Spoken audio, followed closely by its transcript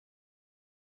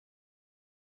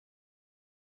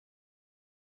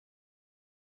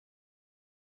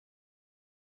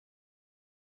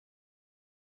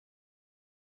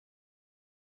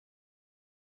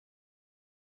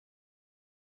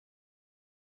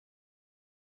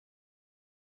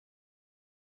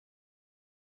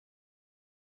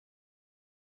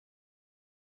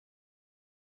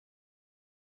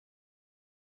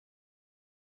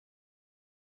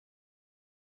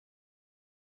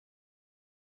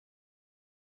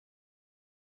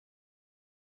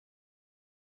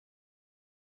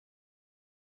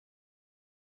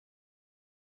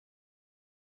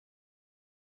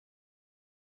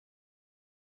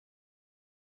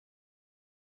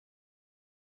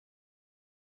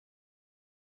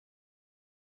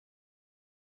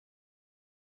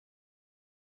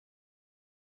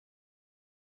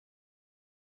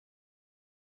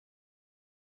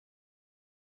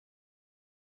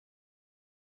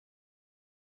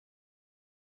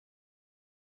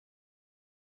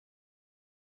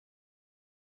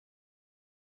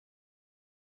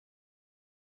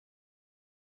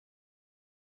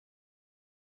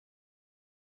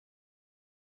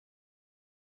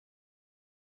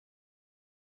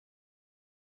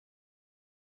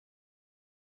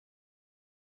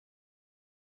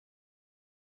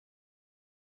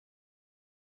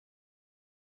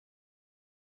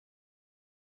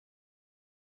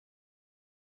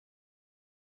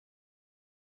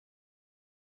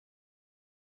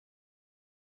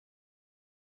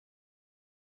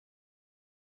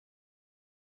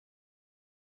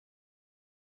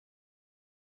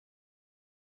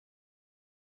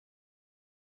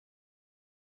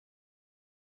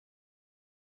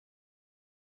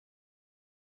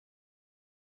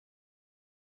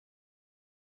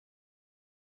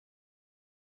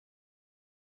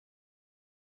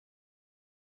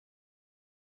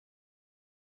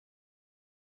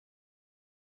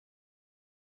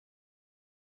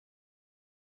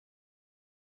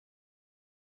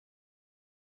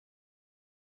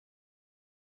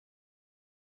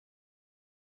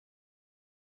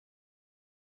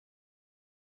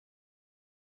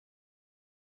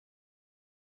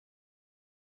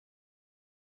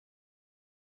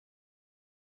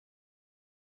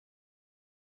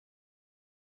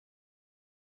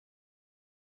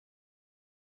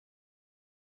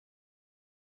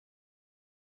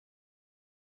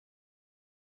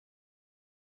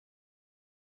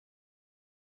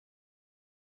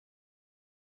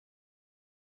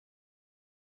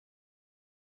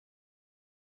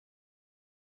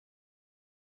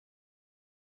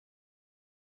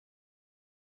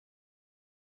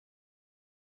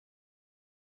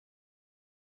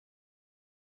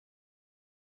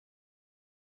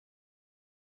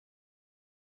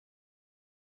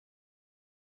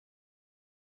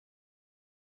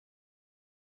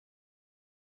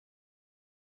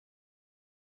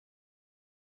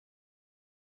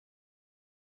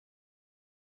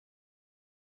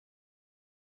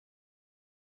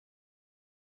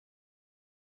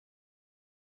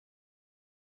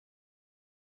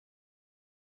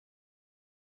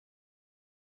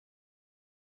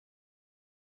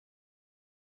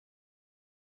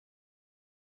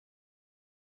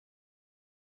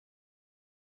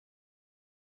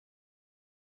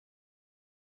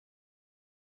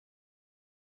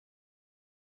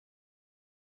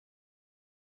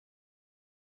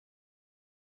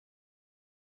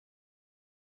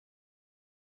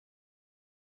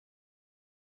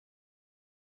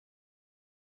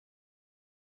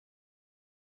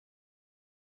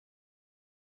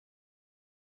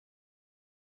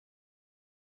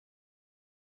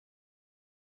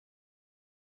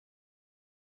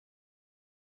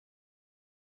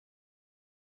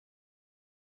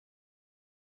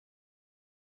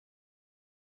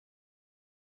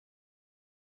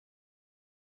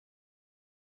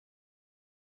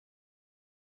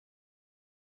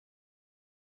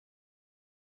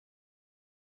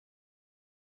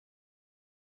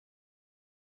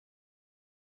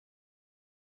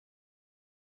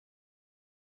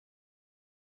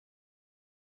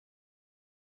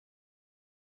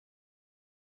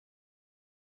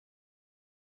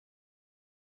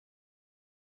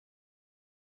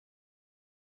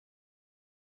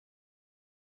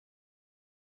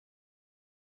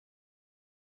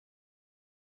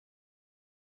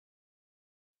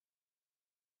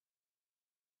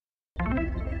10,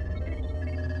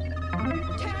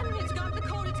 it's got the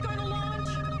code, it's going to launch.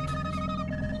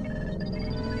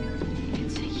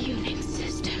 It's a unit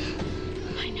system.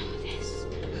 I know this.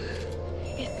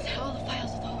 It's all the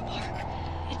files of the whole park.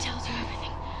 It tells you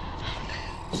everything.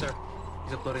 Sir,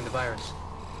 he's uploading the virus.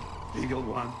 Eagle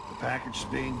One, the package is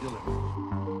being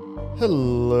delivered.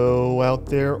 Hello out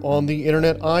there on the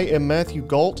internet. I am Matthew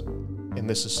Galt, and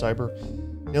this is Cyber.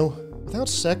 Without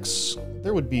sex,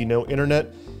 there would be no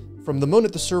internet. From the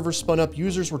moment the server spun up,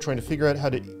 users were trying to figure out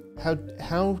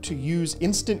how to use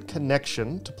instant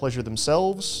connection to pleasure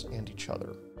themselves and each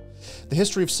other. The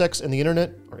history of sex and the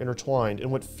internet are intertwined,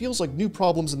 and what feels like new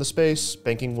problems in the space,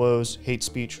 banking woes, hate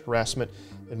speech, harassment,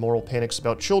 and moral panics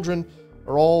about children,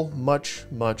 are all much,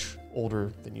 much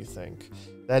older than you think.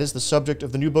 That is the subject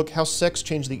of the new book, How Sex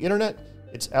Changed the Internet.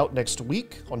 It's out next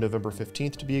week, on November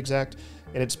 15th to be exact,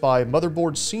 and it's by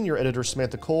Motherboard senior editor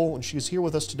Samantha Cole, and she is here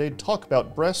with us today to talk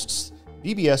about breasts,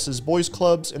 BBSs, boys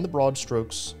clubs, and the broad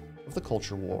strokes of the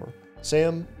culture war.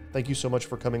 Sam, thank you so much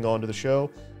for coming on to the show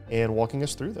and walking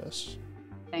us through this.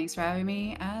 Thanks for having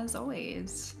me, as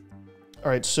always.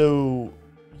 All right, so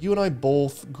you and I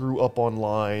both grew up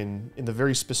online in the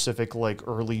very specific,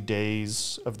 early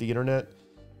days of the internet.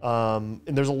 And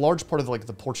there's a large part of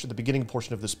the beginning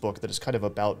portion of this book that is kind of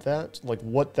about that, like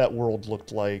what that world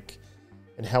looked like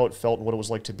and how it felt and what it was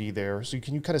like to be there. So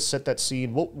can you kind of set that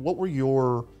scene? What were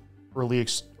your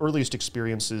earliest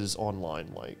experiences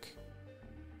online like?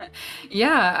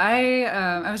 Yeah,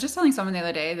 I was just telling someone the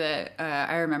other day that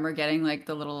I remember getting the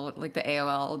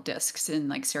AOL discs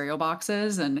in cereal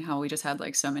boxes, and how we just had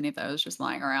so many of those just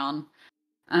lying around.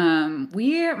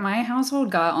 My household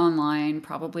got online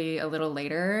probably a little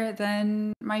later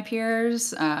than my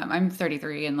peers. I'm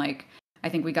 33, and I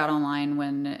think we got online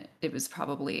when it was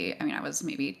probably, I was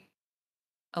maybe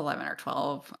 11 or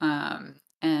 12.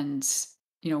 And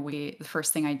the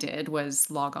first thing I did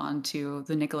was log on to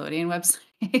the Nickelodeon website.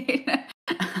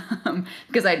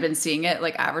 Because I'd been seeing it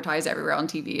advertised everywhere on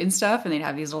TV and stuff, and they'd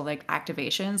have these little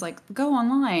activations, go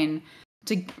online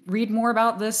to read more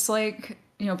about this, play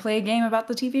a game about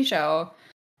the TV show.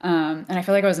 And I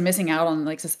feel like I was missing out on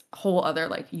this whole other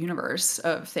universe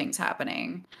of things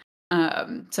happening.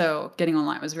 So getting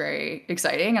online was very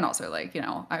exciting, and also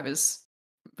I was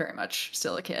very much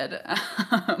still a kid.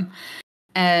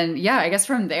 And yeah, I guess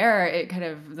from there, it kind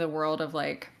of the world of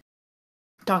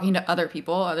talking to other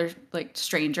people, other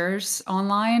strangers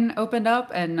online opened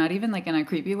up, and not even in a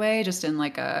creepy way, just in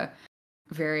a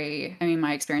very,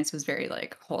 my experience was very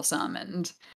wholesome,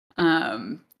 and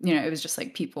it was just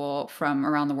people from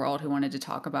around the world who wanted to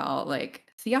talk about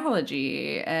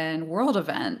theology and world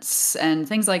events and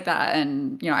things like that.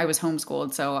 And I was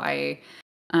homeschooled, so I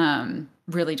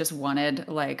really just wanted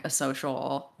a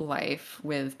social life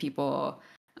with people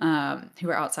who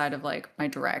are outside of my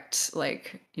direct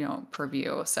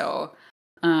purview. So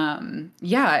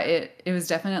yeah, it was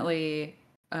definitely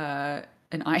an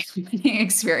eye-opening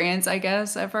experience, I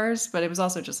guess, at first, but it was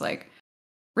also just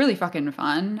really fucking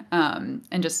fun.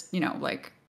 And just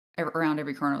around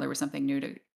every corner there was something new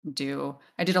to do.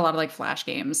 I did a lot of flash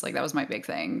games, that was my big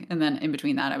thing. And then in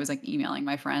between that, I was emailing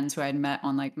my friends who I had met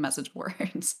on message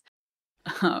boards.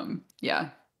 Yeah.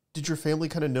 Did your family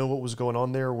kind of know what was going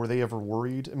on there? Were they ever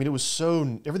worried? Everything was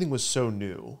so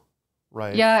new,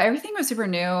 right? Yeah, everything was super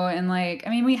new. And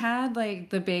we had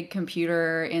the big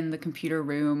computer in the computer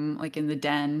room, in the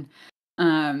den.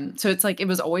 So it's it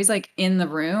was always in the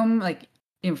room,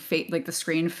 the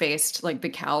screen faced the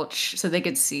couch, so they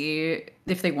could see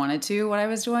if they wanted to what I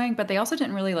was doing. But they also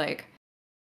didn't really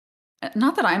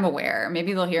not that I'm aware.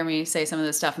 Maybe they'll hear me say some of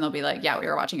this stuff and they'll be like, yeah, we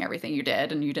were watching everything you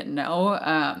did and you didn't know.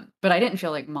 But I didn't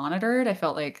feel monitored. I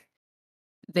felt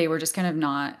they were just kind of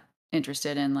not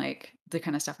interested in the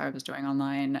kind of stuff I was doing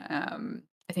online.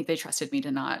 I think they trusted me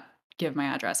to not give my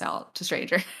address out to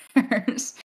strangers.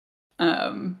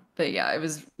 But yeah, it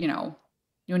was, when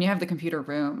you have the computer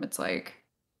room, it's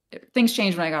things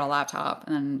changed when I got a laptop,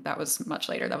 and then that was much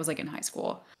later. That was in high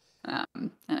school. And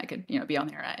I could, be on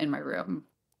the internet in my room.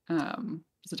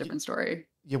 It's a different story.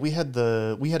 Yeah, we had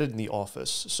it in the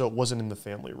office, so it wasn't in the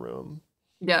family room.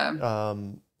 Yeah.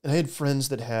 And I had a friend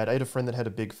that had a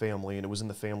big family, and it was in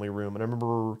the family room. And I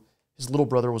remember his little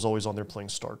brother was always on there playing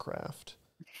StarCraft.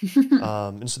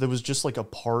 And so there was just a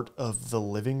part of the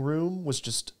living room was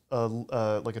just a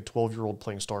 12-year-old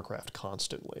playing StarCraft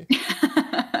constantly.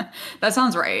 That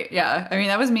sounds right. Yeah.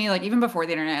 That was me, even before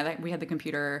the internet, we had the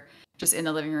computer just in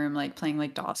the living room, playing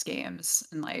DOS games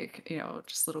and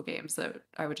just little games that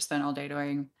I would just spend all day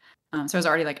doing. So I was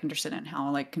already interested in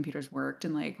how computers worked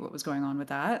and what was going on with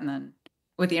that. And then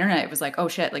with the internet, it was oh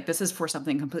shit, this is for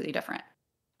something completely different.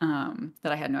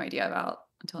 that I had no idea about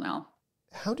until now.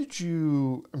 How did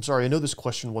you, I'm sorry, I know this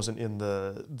question wasn't in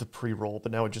the pre-roll,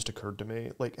 but now it just occurred to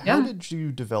me. Like, how Yeah. did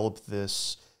you develop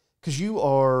this? Because you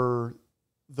are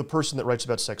the person that writes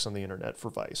about sex on the internet for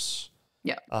Vice,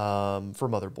 Yeah. for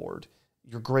Motherboard.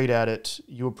 You're great at it.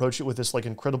 You approach it with this like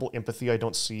incredible empathy I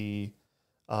don't see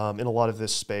in a lot of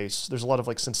this space. There's a lot of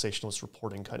like sensationalist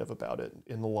reporting kind of about it,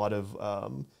 and a lot of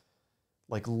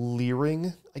like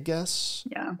leering, I guess.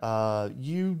 Yeah.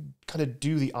 You kind of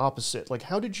do the opposite. Like,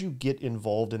 how did you get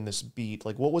involved in this beat?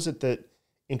 Like, what was it that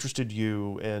interested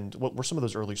you, and what were some of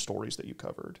those early stories that you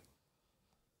covered?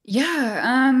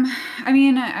 Yeah, I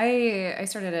mean, I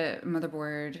started at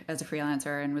Motherboard as a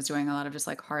freelancer and was doing a lot of just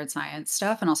like hard science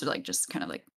stuff and also like just kind of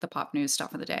like the pop news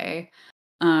stuff of the day.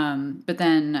 But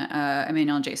then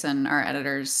Emmanuel and Jason, our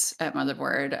editors at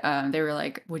Motherboard, they were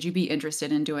like, "Would you be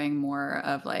interested in doing more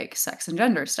of like sex and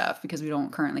gender stuff? Because we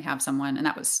don't currently have someone," and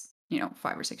that was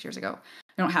 5 or 6 years ago.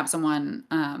 We don't have someone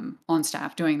on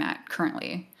staff doing that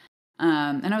currently.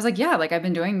 And I was like, "Yeah, like I've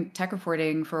been doing tech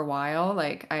reporting for a while.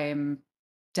 Like I'm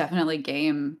definitely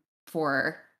game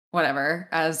for whatever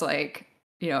as like,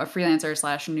 a freelancer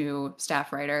slash new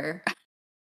staff writer."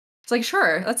 It's like,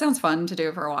 sure, that sounds fun to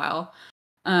do for a while.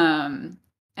 Um,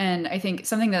 and I think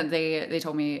something that they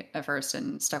told me at first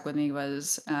and stuck with me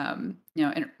was,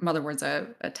 Motherboard's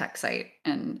a tech site,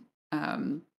 and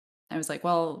I was like,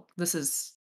 well,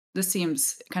 this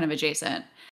seems kind of adjacent.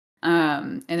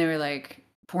 And they were like,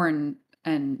 porn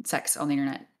and sex on the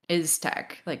internet is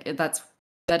tech. Like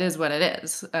that is what it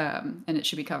is, and it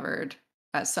should be covered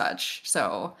as such.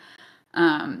 So,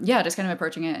 yeah, just kind of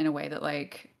approaching it in a way that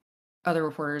like other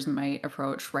reporters might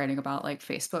approach writing about like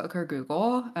Facebook or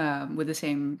Google, with the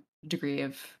same degree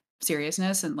of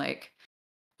seriousness and like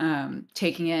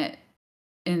taking it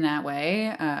in that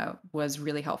way was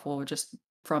really helpful just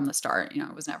from the start.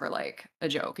 It was never like a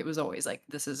joke. It was always like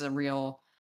this is a real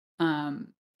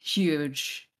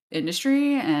huge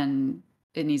industry and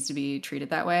it needs to be treated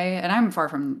that way. And I'm far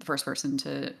from the first person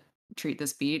to treat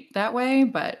this beat that way,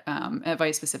 but at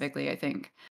Vice specifically, I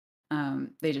think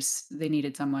they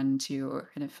needed someone to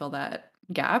kind of fill that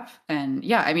gap. And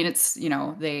yeah, I mean, it's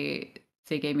they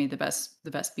gave me the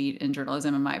best beat in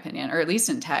journalism, in my opinion, or at least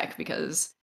in tech,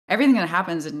 because everything that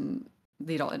happens in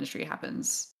the adult industry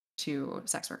happens to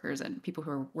sex workers and people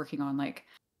who are working on like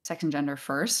sex and gender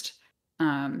first.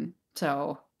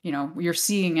 So you're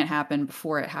seeing it happen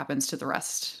before it happens to the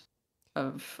rest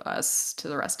of us, to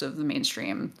the rest of the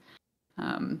mainstream,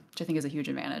 which I think is a huge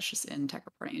advantage just in tech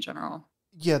reporting in general.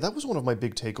 Yeah, that was one of my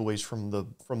big takeaways from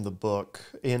the book,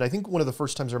 and I think one of the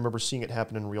first times I remember seeing it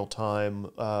happen in real time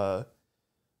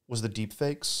was the deep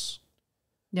fakes,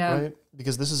 Yeah. right?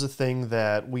 Because this is a thing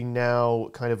that we now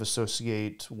kind of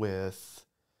associate with,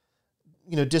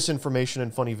 disinformation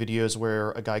and funny videos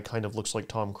where a guy kind of looks like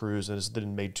Tom Cruise and is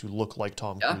then made to look like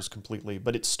Tom Yeah. Cruise completely.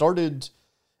 But it started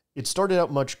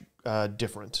out much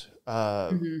different.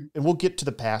 Mhm. And we'll get to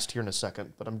the past here in a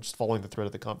second, but I'm just following the thread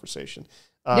of the conversation.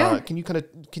 Yeah. Can you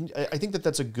I think that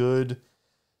that's a good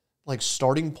like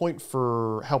starting point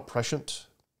for how prescient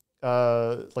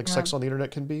like Yeah. sex on the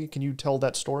internet can be. Can you tell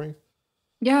that story?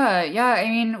 Yeah, yeah. I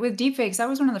mean, with deepfakes, that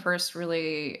was one of the first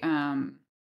really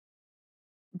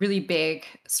big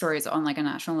stories on like a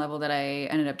national level that I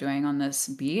ended up doing on this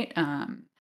beat. So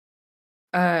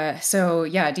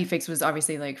yeah, deepfakes was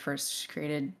obviously like first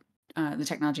created. The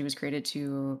technology was created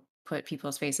to put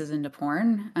people's faces into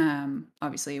porn,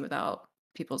 obviously without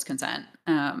people's consent.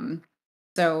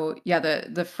 So yeah,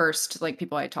 the first like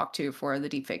people I talked to for the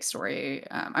deepfake story,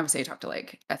 obviously I talked to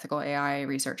like ethical AI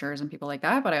researchers and people like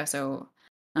that, but I also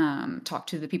talked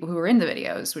to the people who were in the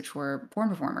videos, which were porn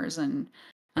performers, and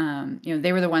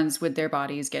they were the ones with their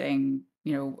bodies getting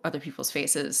other people's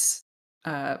faces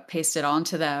pasted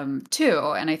onto them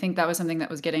too. And I think that was something that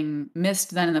was getting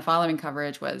missed then in the following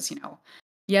coverage was,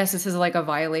 yes, this is like a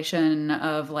violation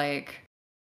of like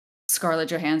Scarlett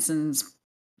Johansson's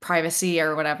privacy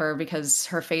or whatever because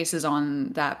her face is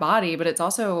on that body, but it's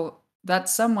also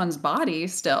that's someone's body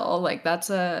still. Like that's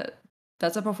a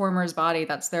performer's body,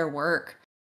 that's their work.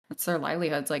 That's their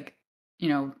livelihoods. Like, you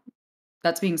know,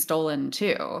 that's being stolen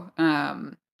too.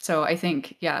 So I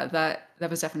think yeah, that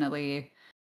was definitely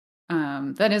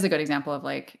that is a good example of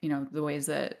like, the ways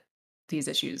that these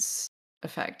issues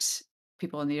affect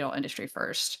people in the adult industry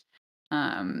first.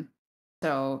 Um,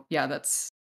 so yeah,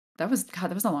 that was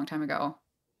a long time ago.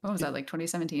 What was It, that, like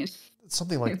 2017?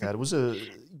 something like that. It was a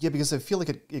yeah, because I feel like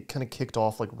it kind of kicked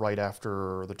off like right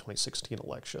after the 2016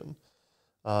 election.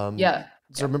 Um, Yeah. so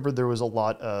I Yeah. remember there was a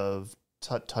lot of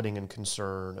tutting and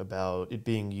concern about it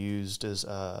being used as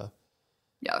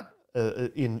Yeah.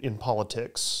 in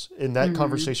politics, and that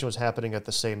conversation was happening at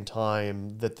the same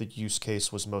time that the use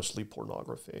case was mostly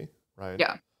pornography, right?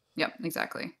 Yeah. Yep.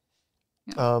 Exactly.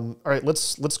 Yeah. All right,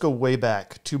 let's go way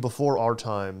back to before our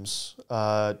times,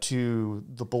 to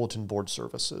the bulletin board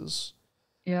services.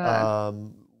 Yeah.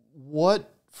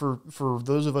 What for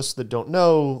those of us that don't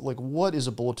know, like, what is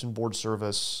a bulletin board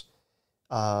service?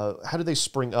 How did they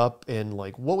spring up, and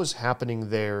like what was happening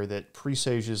there that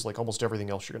presages like almost everything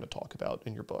else you're going to talk about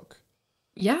in your book?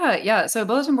 Yeah. Yeah. So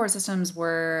bulletin board systems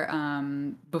were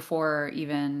before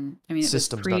even. I mean, it was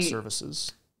Systems, not pre.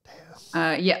 services.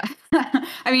 Yeah.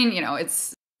 I mean,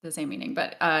 it's the same meaning,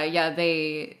 but yeah,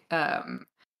 they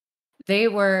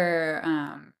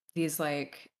were these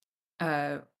like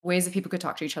ways that people could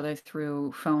talk to each other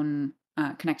through phone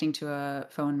connecting to a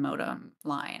phone modem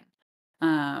line.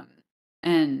 Um,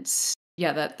 and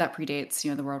yeah, that predates,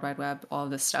 the World Wide Web, all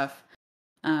of this stuff.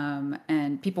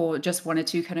 And people just wanted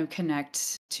to kind of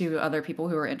connect to other people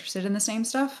who were interested in the same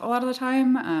stuff a lot of the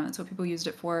time. That's what people used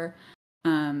it for.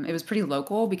 It was pretty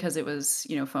local because it was,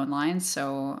 phone lines.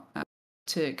 So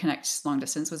to connect long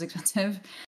distance was expensive.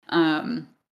 Um,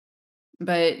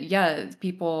 but yeah,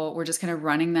 people were just kind of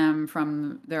running them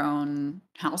from their own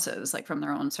houses, like from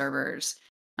their own servers.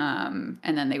 And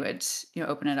then they would,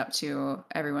 open it up to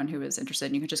everyone who was interested.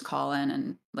 And you could just call in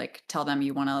and like tell them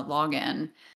you want to log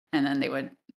in, and then they would,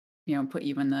 put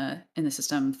you in the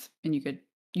system, and you could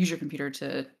use your computer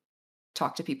to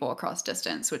talk to people across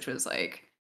distance, which was like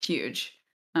huge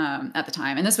at the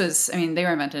time. And this was, I mean, they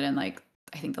were invented in like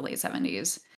I think the late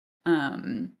 70s.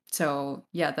 So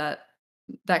yeah, that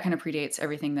kind of predates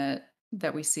everything that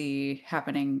we see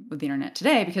happening with the internet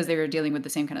today, because they were dealing with the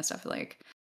same kind of stuff, like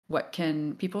what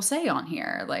can people say on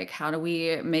here? Like, how do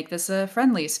we make this a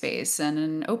friendly space and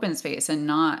an open space, and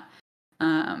not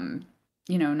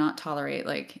not tolerate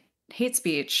like hate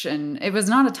speech? And it was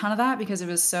not a ton of that because it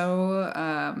was There's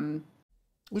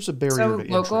a barrier so to entry,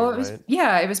 local. right?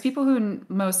 It was people who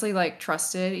mostly like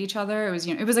trusted each other. It was,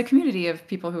 it was a community of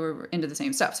people who were into the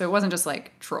same stuff. So it wasn't just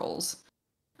like trolls.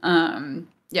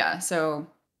 Yeah, so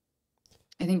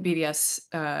I think the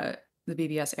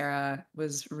BBS era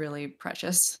was really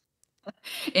precious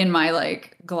in my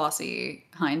like glossy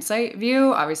hindsight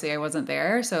view. Obviously I wasn't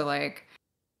there, so like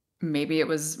maybe it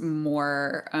was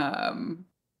more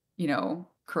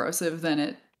corrosive than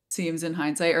it seems in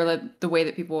hindsight, or like the way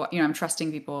that people, I'm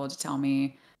trusting people to tell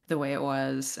me the way it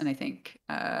was. And I think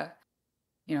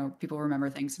people remember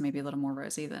things maybe a little more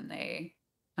rosy than they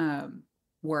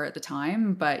were at the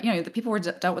time. But the people were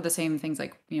dealt with the same things,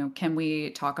 like, can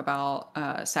we talk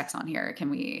about sex on here? Can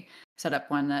we set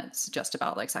up one that's just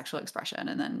about like sexual expression?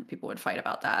 And then people would fight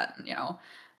about that.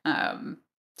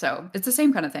 So it's the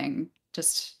same kind of thing.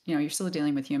 Just you're still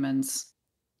dealing with humans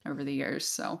over the years.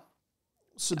 So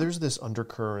yeah. There's this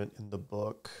undercurrent in the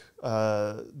book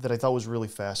that I thought was really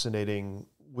fascinating,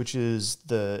 which is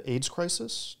the AIDS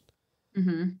crisis.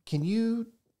 Can you?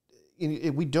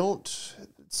 We don't.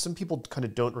 Some people kind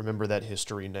of don't remember that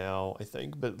history now, I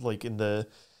think, but like in the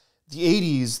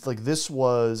 80s, like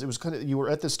it was kind of, you were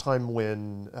at this time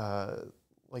when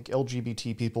like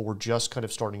LGBT people were just kind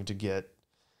of starting to get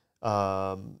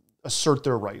assert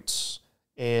their rights,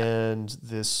 and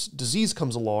this disease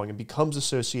comes along and becomes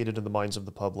associated in the minds of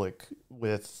the public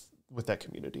with that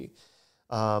community.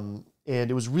 And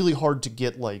it was really hard to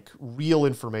get like real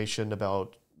information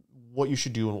about what you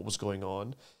should do and what was going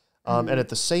on. And at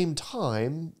the same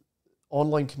time,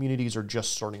 online communities are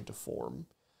just starting to form.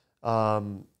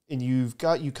 And you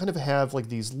kind of have like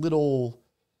these little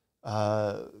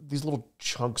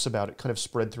chunks about it kind of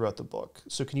spread throughout the book.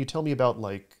 So can you tell me about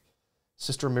like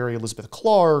Sister Mary Elizabeth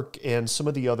Clark and some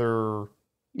of the other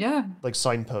like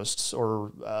signposts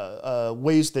or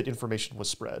ways that information was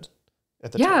spread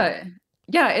at the time?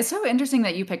 Yeah, it's so interesting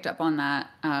that you picked up on that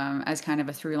as kind of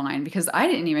a through line, because I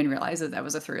didn't even realize that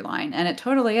was a through line, and it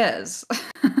totally is.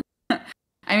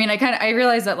 I mean, I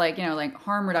realized that like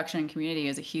harm reduction in community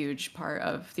is a huge part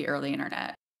of the early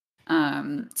internet.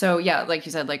 So yeah, like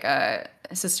you said, like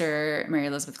Sister Mary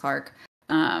Elizabeth Clark,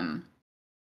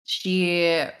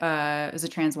 she was a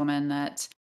trans woman that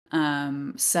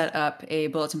set up a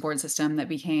bulletin board system that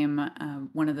became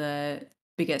one of the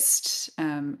biggest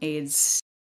AIDS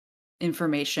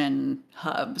information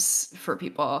hubs for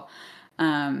people.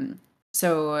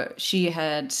 So she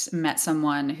had met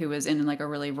someone who was in like a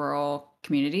really rural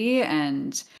community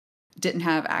and didn't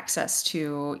have access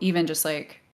to even just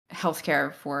like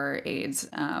healthcare for AIDS.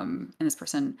 And this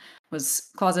person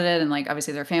was closeted, and like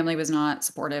obviously their family was not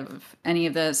supportive of any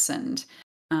of this, and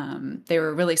they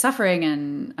were really suffering.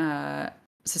 And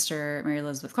Sister Mary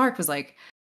Elizabeth Clark was like,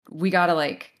 we gotta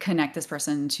like connect this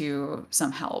person to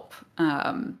some help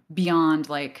beyond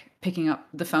like picking up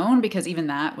the phone, because even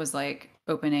that was like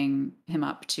opening him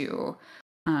up to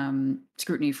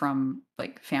scrutiny from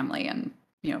like family and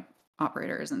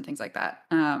operators and things like that.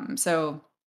 So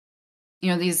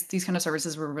these kind of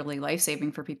services were really life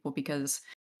saving for people because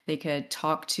they could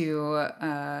talk to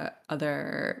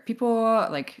other people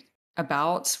like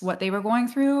about what they were going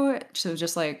through. So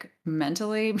just like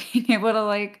mentally being able to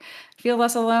like feel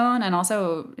less alone, and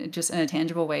also just in a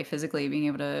tangible way, physically being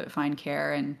able to find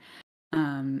care and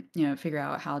figure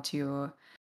out how to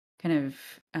kind of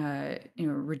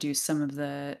reduce some of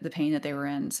the pain that they were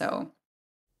in. So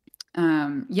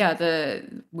yeah,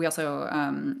 the we also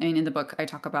I mean in the book I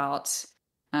talk about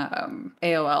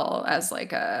AOL as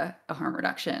like a harm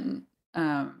reduction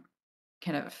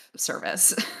kind of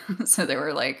service. So there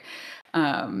were like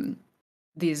um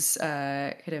these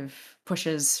kind of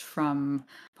pushes from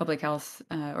public health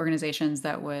organizations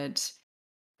that would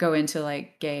go into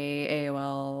like gay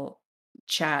AOL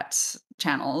chat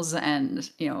channels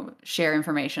and share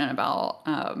information about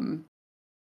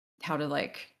how to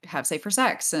like have safer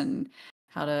sex and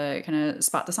how to kind of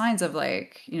spot the signs of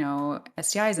like,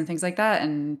 STIs and things like that.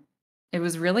 And it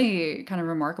was really kind of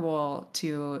remarkable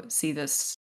to see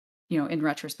this, in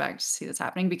retrospect, see this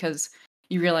happening, because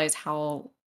you realize how,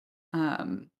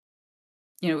 um,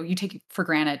 you take for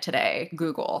granted today,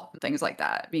 Google and things like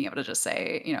that, being able to just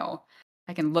say,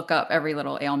 I can look up every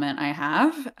little ailment I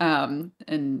have.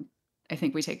 And I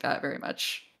think we take that very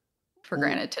much for Well,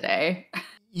 granted today.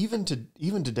 even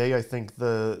today, I think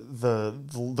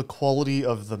the quality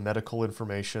of the medical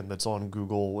information that's on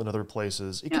Google and other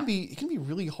places, Yeah. it can be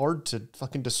really hard to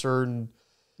fucking discern.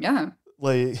 Yeah.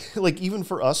 Like even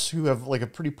for us who have like a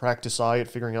pretty practiced eye at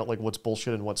figuring out like what's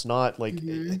bullshit and what's not,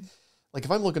 Mhm. like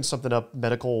if I'm looking something up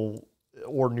medical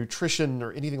or nutrition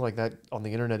or anything like that on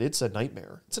the internet, it's a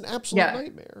nightmare. It's an absolute Yeah.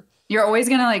 nightmare. You're always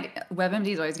gonna like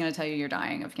WebMD is always gonna tell you you're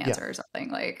dying of Yeah, cancer or something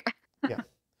like yeah.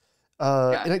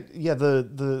 yeah. Yeah,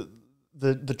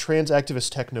 the trans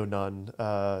activist techno nun,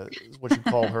 is what you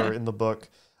call her in the book.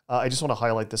 I just want to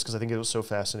highlight this because I think it was so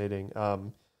fascinating.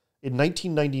 In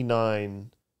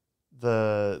 1999,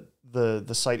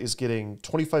 the site is getting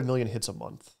 25 million hits a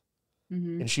month,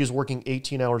 Mhm. and she is working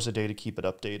 18 hours a day to keep it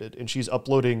updated. And she's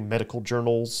uploading medical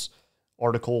journals,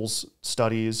 articles,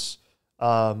 studies,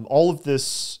 all of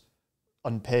this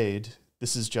unpaid.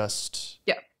 This is just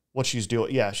Yeah. what she's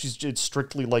doing. Yeah, it's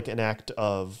strictly like an act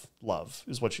of love,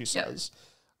 is what she Yeah. says.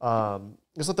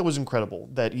 I thought that was incredible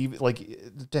that even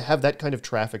like to have that kind of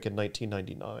traffic in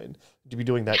 1999, to be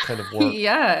doing that kind of work.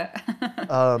 Yeah.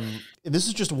 And this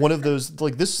is just one of those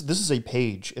like this is a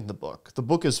page in the book. The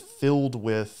book is filled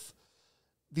with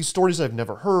these stories I've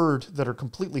never heard that are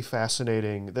completely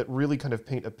fascinating, that really kind of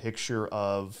paint a picture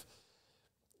of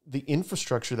the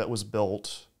infrastructure that was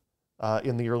built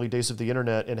in the early days of the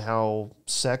internet and how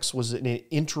sex was an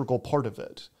integral part of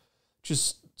it.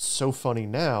 Just so funny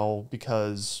now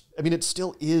because, I mean, it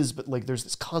still is, but like there's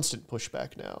this constant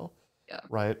pushback now, Yeah.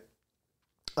 right?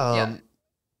 Yeah.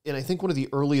 And I think one of the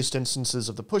earliest instances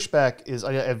of the pushback is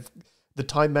I have the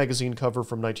Time magazine cover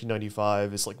from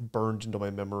 1995 is like burned into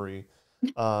my memory.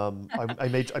 I'm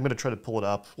going to try to pull it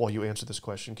up while you answer this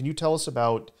question. Can you tell us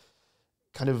about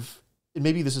kind of, and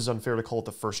maybe this is unfair to call it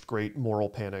the first great moral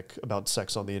panic about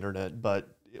sex on the internet,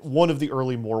 but one of the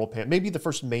early moral panic, maybe the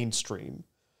first mainstream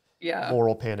Yeah.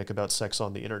 moral panic about sex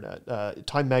on the internet.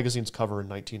 Time magazine's cover in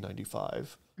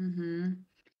 1995. Mhm.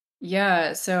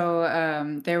 Yeah,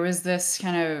 so there was this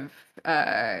kind of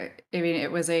I mean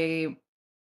it was a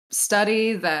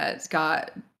study that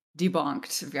got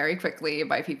debunked very quickly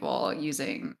by people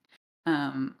using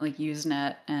like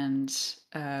Usenet and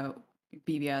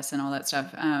BBS and all that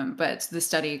stuff. But the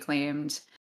study claimed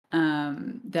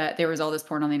that there was all this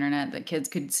porn on the internet that kids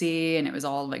could see, and it was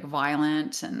all like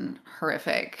violent and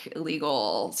horrific,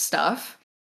 illegal stuff.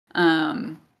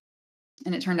 Um,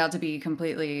 and it turned out to be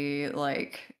completely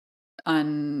like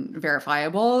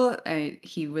unverifiable.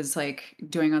 He was like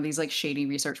doing all these like shady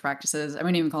research practices. I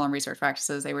wouldn't even call them research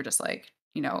practices. They were just like,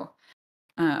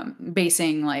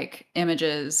 basing like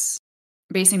images,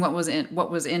 basing what was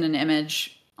in an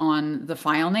image on the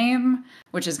file name,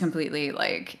 which is completely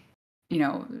like, you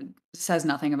know, says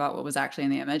nothing about what was actually in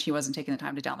the image. He wasn't taking the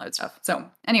time to download stuff. So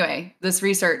anyway, this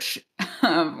research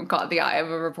caught the eye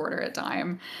of a reporter at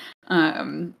Time,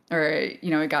 or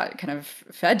it got kind of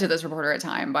fed to this reporter at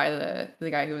Time by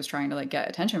the guy who was trying to like get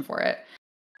attention for it.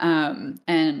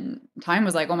 And Time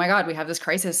was like, "Oh my God, we have this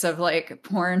crisis of like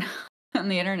porn on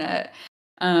the internet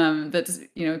that's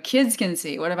kids can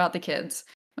see. What about the kids?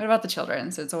 What about the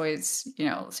children?" So it's always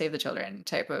save the children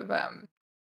type of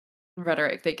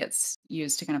rhetoric that gets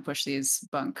used to kind of push these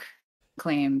bunk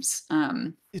claims.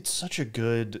 It's such a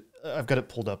good. I've got it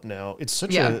pulled up now. It's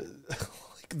such Yeah, a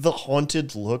like the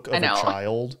haunted look I of a know.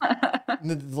 child,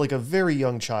 like a very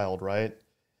young child, right?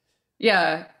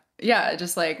 Yeah, yeah,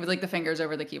 just like with like the fingers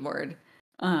over the keyboard.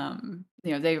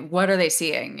 They what are they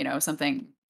seeing? Something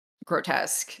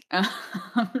grotesque,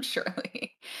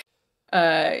 surely.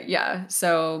 Yeah.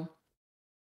 So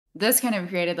this kind of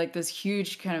created like this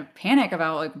huge kind of panic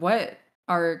about like what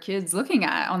are kids looking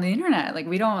at on the internet? Like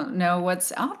we don't know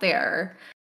what's out there.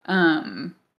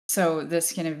 Um, so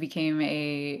this kind of became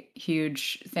a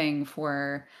huge thing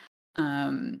for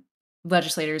um,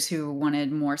 legislators who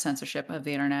wanted more censorship of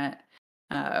the internet.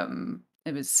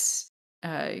 It was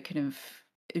kind of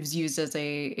it was used as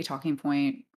a talking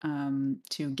point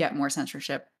to get more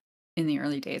censorship in the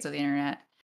early days of the internet.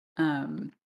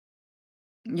 Um,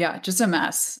 yeah, just a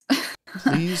mess.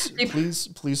 Please, Peop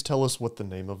please tell us what the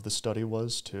name of the study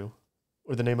was too,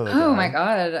 or the name of the Oh my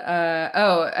guy.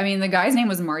 god, I mean, the guy's name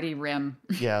was Marty Rim.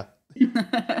 Yeah,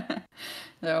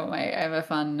 So, I have a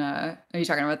fun, are you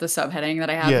talking about the subheading that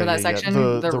I have yeah, for yeah, that yeah. section?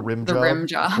 The rim The rim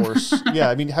job, of job. course. Yeah,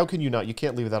 I mean, how can you not? You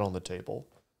can't leave that on the table.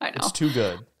 I It's know. too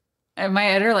good. And my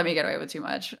editor let me get away with too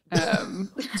much.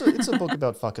 It's a book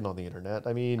about fucking on the internet.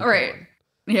 I mean, come Right. on. Like,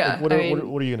 Yeah, I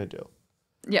mean, what are you gonna do?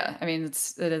 yeah, I mean,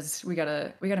 it is we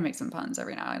gotta make some puns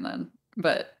every now and then.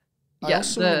 But, I yeah,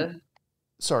 also,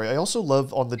 sorry, I also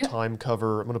love on the yeah. Time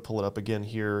cover. I'm gonna pull it up again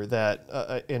here that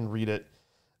and read it.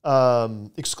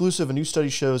 Exclusive. A new study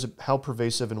shows how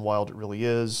pervasive and wild it really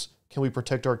is. Can we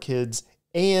protect our kids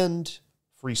and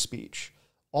free speech?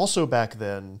 Also, back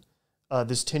then,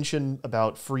 this tension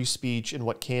about free speech and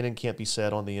what can and can't be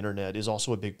said on the internet is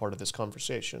also a big part of this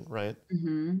conversation, right?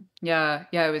 Yeah,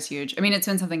 yeah, it was huge. I mean, it's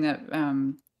been something that,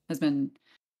 has been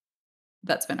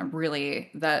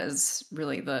that is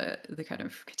really the kind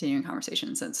of continuing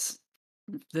conversation since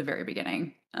the very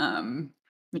beginning,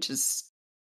 which is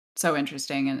so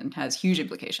interesting and has huge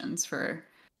implications for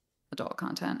adult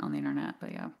content on the internet.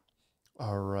 But yeah.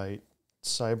 All right.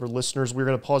 Cyber listeners, we're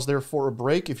going to pause there for a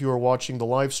break. If you are watching the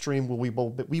live stream, we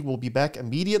will be back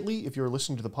immediately. If you're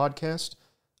listening to the podcast,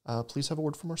 please have a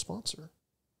word from our sponsor.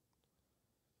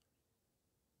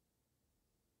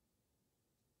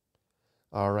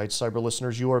 All right, cyber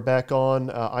listeners, you are back on.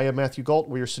 I am Matthew Galt.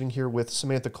 We are sitting here with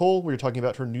Samantha Cole. We are talking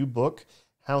about her new book,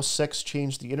 How Sex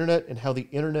Changed the Internet and How the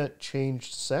Internet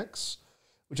Changed Sex,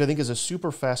 which I think is a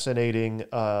super fascinating.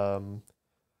 I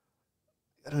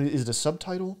don't know, is it a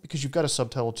subtitle? Because you've got a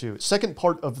subtitle too. Second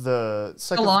part of the A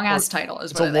second long part. ass title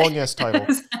is It's a what it long ass title.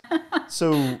 is.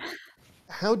 So,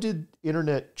 how did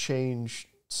internet change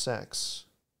sex?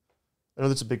 I know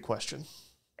that's a big question.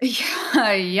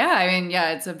 Yeah, yeah. I mean,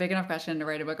 yeah, it's a big enough question to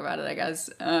write a book about it, I guess.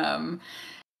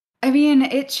 I mean,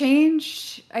 it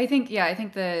changed. I think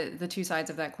the two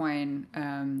sides of that coin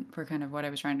were kind of what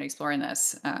I was trying to explore in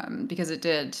this, because it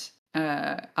did.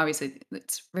 Obviously,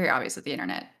 it's very obvious that the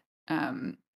internet,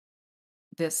 um,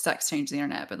 this sex changed the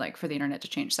internet, but like for the internet to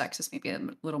change sex is maybe a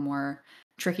little more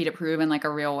tricky to prove in like a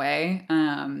real way.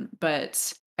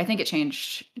 But I think it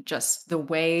changed just the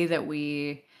way that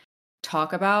we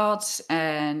talk about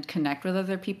and connect with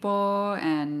other people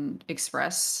and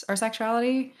express our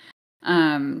sexuality.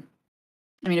 Um,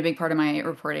 I mean, a big part of my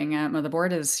reporting at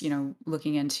Motherboard is,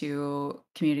 looking into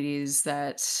communities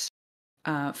that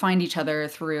find each other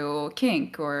through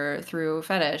kink or through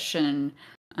fetish and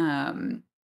um,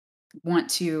 want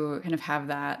to kind of have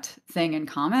that thing in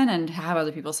common and have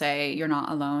other people say you're not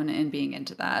alone in being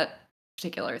into that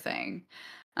particular thing.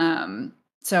 Um,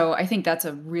 so I think that's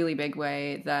a really big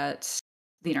way that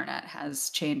the internet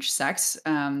has changed sex.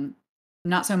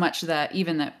 Not so much that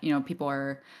even that, people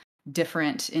are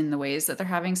different in the ways that they're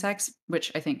having sex,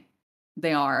 which I think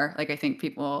they are. Like I think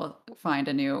people find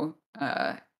a new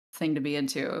thing to be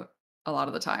into a lot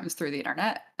of the times through the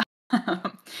internet.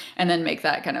 And then make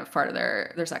that kind of part of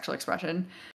their sexual expression.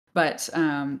 But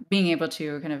being able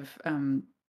to kind of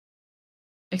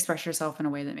express yourself in a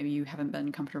way that maybe you haven't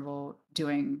been comfortable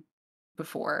doing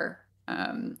before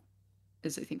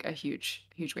is, I think, a huge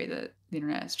way that the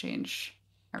internet has changed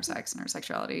our sex and our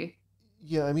sexuality.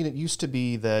 Yeah, I mean, it used to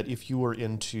be that if you were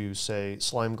into, say,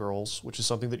 slime girls, which is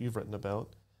something that you've written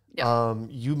about, Yeah,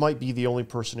 you might be the only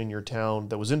person in your town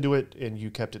that was into it, and you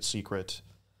kept it secret.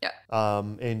 yeah,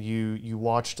 And you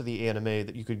watched the anime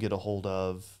that you could get a hold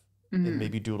of, and hmm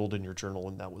maybe doodled in your journal,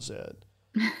 and that was it.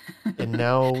 And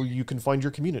now you can find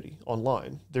your community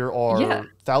online. There yeah. are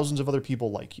thousands of other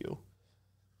people like you, right?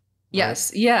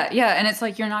 Yes, yeah, yeah. And it's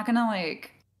like you're not gonna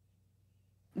like.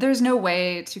 There's no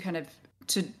way to kind of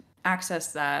to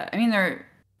access that. I mean,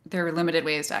 there are limited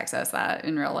ways to access that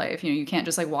in real life. You can't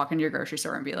just like walk into your grocery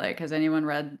store and be like, has anyone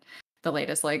read the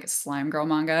latest like slime girl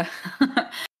manga?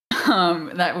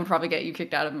 That would probably get you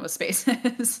kicked out of most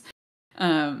spaces.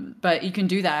 But you can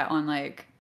do that on like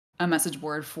a message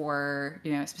board for,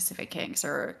 specific kinks,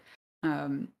 or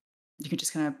you can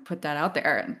just kind of put that out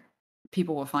there and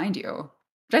people will find you,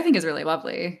 which I think is really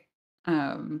lovely.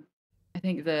 I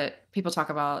think that people talk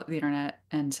about the internet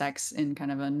and sex in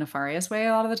kind of a nefarious way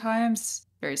a lot of the times,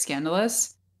 very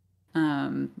scandalous.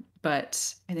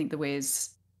 But I think the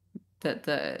ways that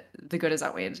the good has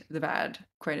outweighed the bad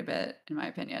quite a bit, in my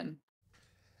opinion.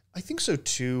 I think so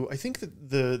too. I think that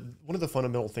the one of the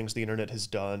fundamental things the internet has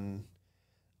done,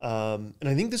 and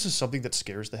I think this is something that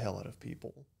scares the hell out of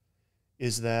people,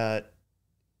 is that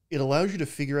it allows you to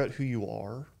figure out who you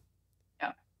are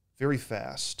very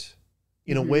fast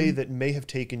in a way that may have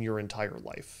taken your entire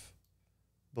life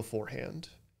beforehand.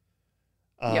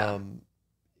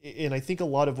 And I think a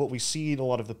lot of what we see and a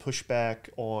lot of the pushback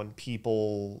on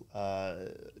people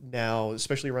now,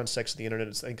 especially around sex and the internet,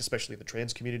 I think especially the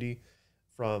trans community,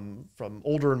 from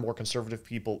older and more conservative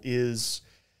people, is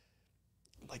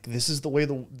like, this is the way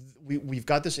we've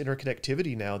got this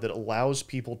interconnectivity now that allows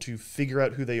people to figure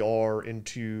out who they are and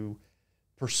to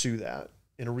pursue that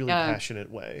in a really passionate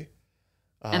way.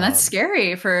 And that's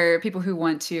scary for people who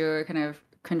want to kind of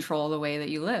control the way that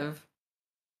you live.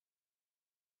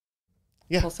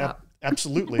 Yeah,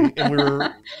 absolutely. And we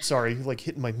were, sorry, like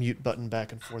hitting my mute button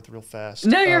back and forth real fast.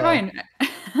 No, you're fine.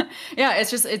 Yeah,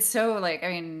 it's so like, I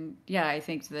mean, yeah, I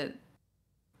think that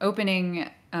opening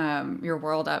your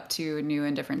world up to new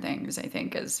and different things, I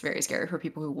think, is very scary for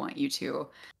people who want you to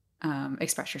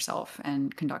express yourself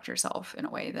and conduct yourself in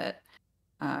a way that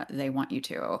they want you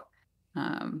to.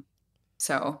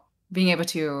 So being able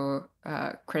to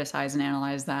criticize and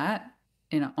analyze that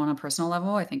on a personal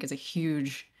level, I think, is a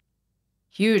huge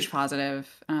positive,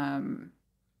 and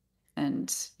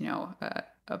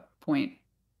a point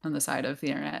on the side of the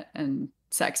internet and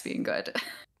sex being good.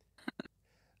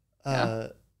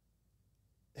 Have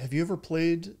you ever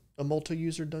played a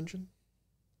multi-user dungeon?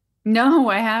 No,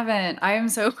 I haven't. I am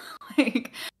so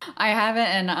like, I haven't,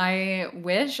 and I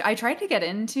wish. I tried to get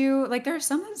into, like, there's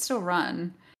some that still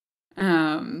run,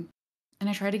 and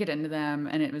I tried to get into them,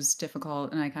 and it was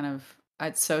difficult, and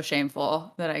it's so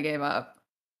shameful that I gave up.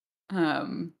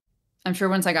 I'm sure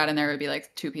once I got in there, it would be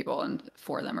like 2 people and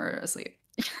 4 of them are asleep.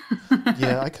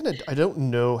 Yeah, I don't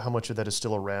know how much of that is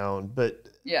still around, but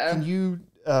can you,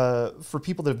 for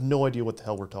people that have no idea what the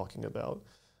hell we're talking about,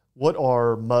 what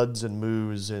are MUDs and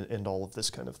moos and all of this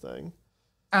kind of thing?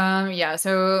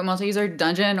 So multi-user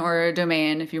dungeon or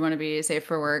domain, if you want to be safe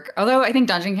for work. Although I think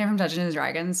dungeon came from Dungeons and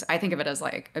Dragons, I think of it as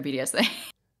like a BDS thing.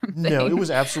 No, it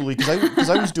was absolutely, because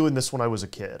I was doing this when I was a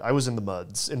kid. I was in the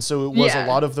MUDs, and so it was a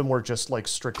lot of them were just like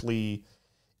strictly,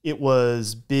 it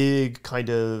was big kind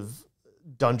of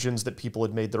dungeons that people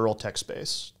had made that are all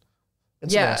text-based.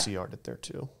 And some ASCII art in there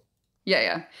too.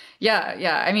 Yeah.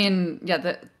 I mean,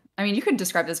 you could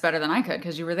describe this better than I could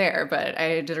because you were there, but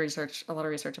I did a lot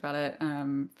of research about it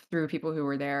through people who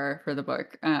were there for the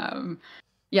book.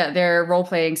 They're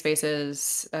role-playing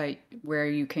spaces where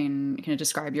you can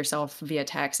describe yourself via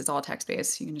text. It's all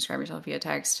text-based. You can describe yourself via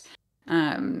text.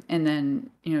 And then,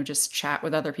 just chat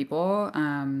with other people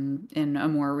in a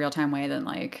more real-time way than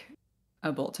like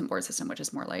a bulletin board system, which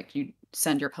is more like you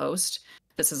send your post.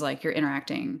 This is like you're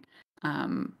interacting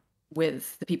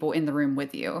with the people in the room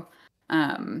with you.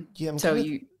 I'm kind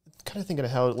of thinking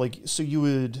of how, like, so you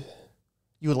would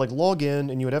like log in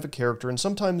and you would have a character, and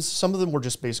sometimes some of them were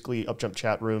just basically up-jump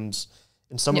chat rooms,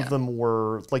 and some of them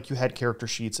were like you had character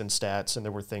sheets and stats, and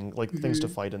there were things to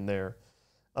fight in there.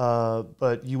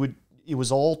 But it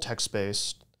was all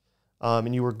text-based,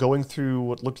 and you were going through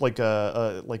what looked like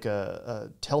a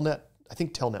Telnet. I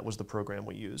think Telnet was the program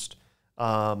we used.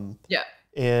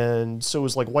 And so it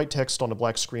was like white text on a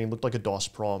black screen, looked like a DOS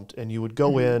prompt, and you would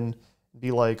go in, be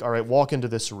like, all right, walk into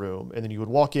this room. And then you would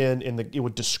walk in, and it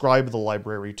would describe the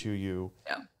library to you.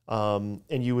 And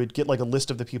you would get like a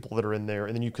list of the people that are in there,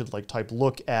 and then you could like type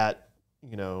look at,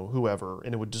 whoever,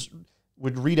 and it would just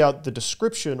read out the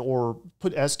description or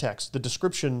put as text the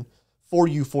description for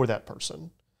you for that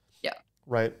person.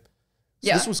 Right?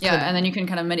 So this was and then you can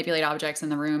kind of manipulate objects in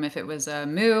the room if it was a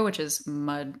moo, which is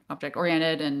MUD object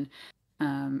oriented, and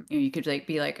you could like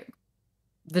be like,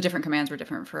 the different commands were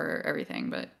different for everything,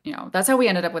 but that's how we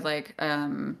ended up with like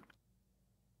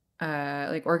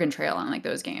Oregon Trail and like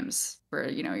those games where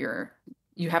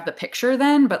you have the picture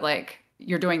then, but like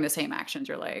you're doing the same actions.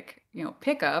 You're like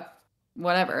pick up,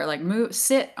 whatever, like move,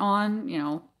 sit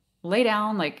on, lay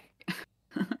down, like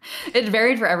it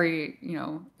varied for every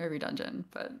dungeon,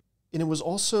 but And it was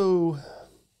also,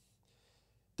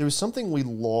 there was something we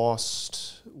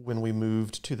lost when we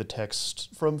moved to the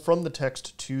text, from the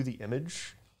text to the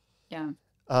image. Yeah.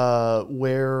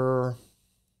 Where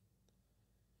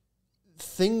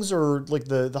things are, like,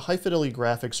 the high fidelity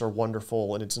graphics are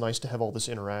wonderful, and it's nice to have all this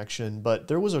interaction, but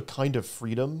there was a kind of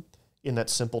freedom in that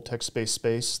simple text-based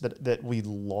space that we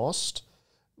lost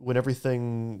when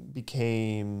everything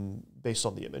became based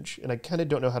on the image. And I kind of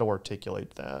don't know how to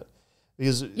articulate that.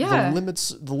 Because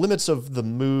the limits of the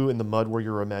moo and the mud were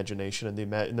your imagination, and the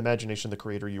imagination of the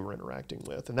creator you were interacting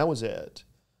with, and that was it.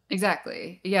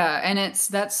 Exactly. Yeah, and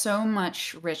that's so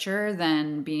much richer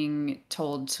than being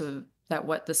told that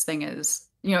what this thing is.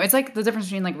 You know, it's like the difference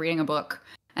between like reading a book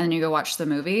and then you go watch the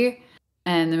movie,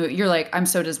 and you're like, I'm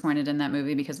so disappointed in that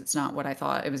movie because it's not what I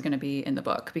thought it was going to be in the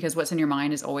book. Because what's in your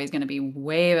mind is always going to be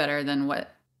way better than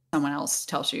what someone else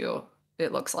tells you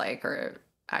it looks like or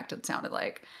acted, sounded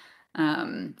like.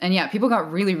 And yeah, people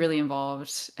got really, really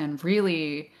involved and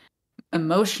really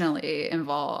emotionally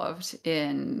involved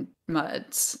in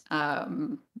muds.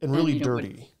 And really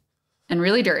dirty. And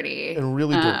really dirty. And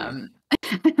really dirty.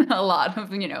 A lot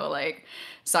of, like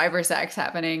cyber sex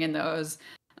happening in those.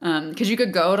 Because you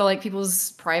could go to like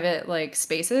people's private like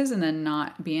spaces and then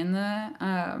not be in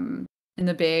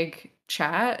the big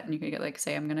chat, and you could get like,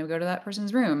 say, I'm gonna go to that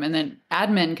person's room, and then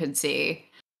admin could see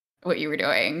what you were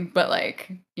doing, but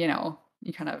like, you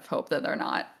kind of hope that they're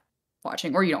not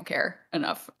watching, or you don't care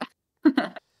enough.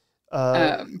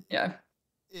 Yeah.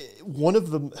 One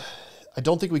of them, I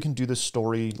don't think we can do this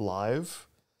story live,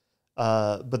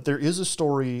 but there is a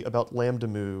story about Lambda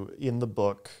Moo in the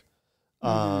book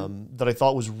that I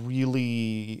thought was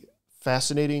really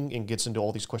fascinating and gets into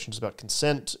all these questions about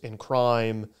consent and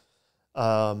crime,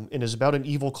 and is about an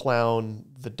evil clown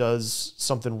that does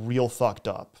something real fucked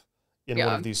up in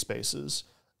one of these spaces.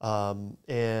 And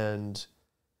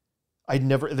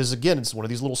it's one of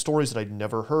these little stories that I'd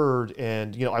never heard.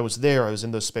 And, I was there, I was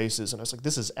in those spaces, and I was like,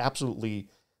 this is absolutely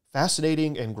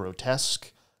fascinating and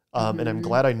grotesque. And I'm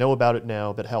glad I know about it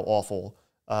now, but how awful.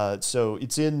 So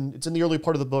it's in the early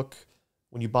part of the book.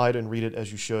 When you buy it and read it, as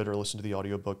you should, or listen to the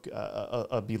audiobook,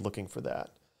 be looking for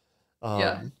that.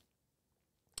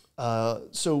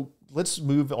 So let's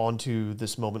move on to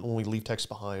this moment when we leave text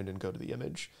behind and go to the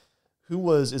image.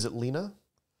 Is it Lena?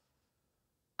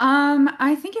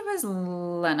 I think it was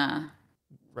Lena.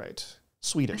 Right.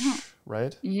 Swedish,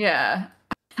 right? Yeah.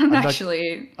 I'm not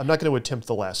going to attempt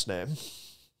the last name.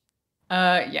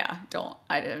 Yeah, don't.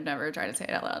 I've never tried to say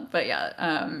it out loud. But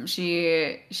yeah,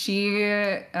 she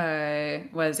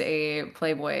was a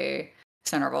Playboy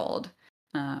centerfold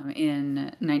in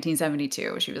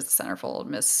 1972. She was the centerfold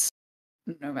Miss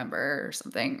November or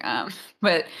something.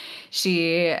 But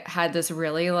she had this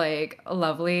really like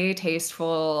lovely,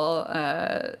 tasteful,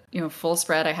 full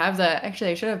spread.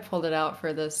 Actually, I should have pulled it out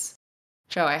for this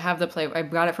show. I have the Playboy. I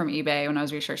got it from eBay when I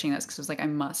was researching this because I was like, I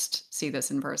must see this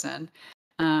in person.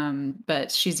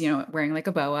 But she's, wearing like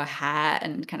a boa hat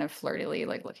and kind of flirtily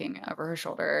like looking over her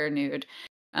shoulder, nude.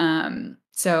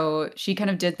 So she kind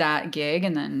of did that gig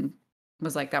and then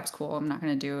was like, that was cool. I'm not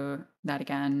going to do that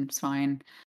again. It's fine.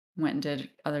 Went and did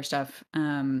other stuff.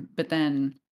 But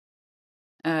then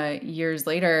years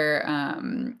later,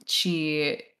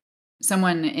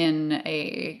 someone in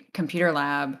a computer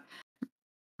lab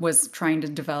was trying to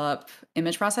develop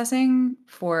image processing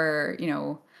for,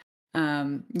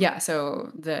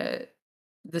 so the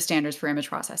standards for image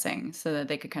processing, so that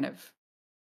they could kind of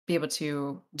be able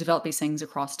to develop these things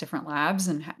across different labs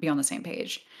and be on the same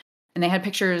page. And they had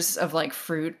pictures of like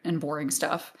fruit and boring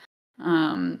stuff.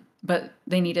 But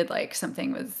they needed like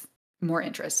something with more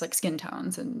interest, like skin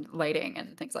tones and lighting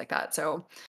and things like that. So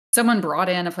someone brought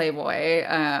in a Playboy.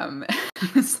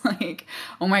 It's like,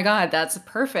 oh my God, that's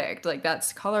perfect. Like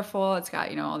that's colorful. It's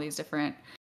got, all these different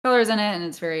colors in it, and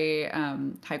it's very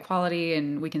high quality,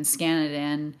 and we can scan it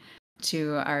in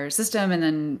to our system and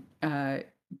then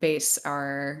base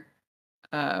our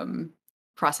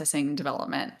processing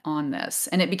development on this.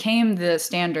 And it became the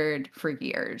standard for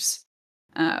years.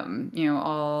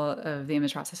 All of the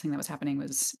image processing that was happening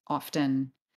was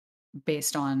often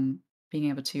based on being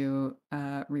able to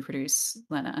reproduce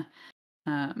Lena.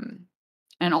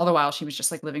 And all the while she was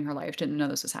just like living her life, didn't know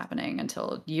this was happening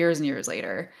until years and years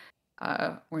later,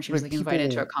 where she was like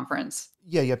invited to a conference.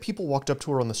 Yeah. People walked up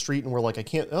to her on the street and were like,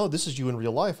 this is you in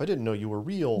real life. I didn't know you were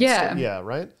real. Yeah. So, yeah.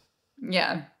 Right.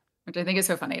 Yeah. Which I think is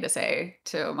so funny to say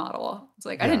to a model. It's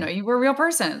like, I didn't know you were a real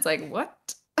person. It's like, what?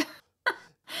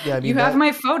 Yeah, I mean, you have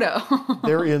my photo.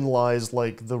 Therein lies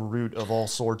like the root of all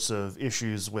sorts of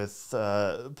issues with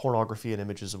pornography and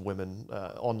images of women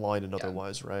online and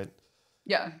otherwise, right?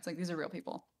 Yeah, it's like these are real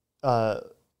people.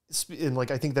 and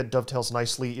like I think that dovetails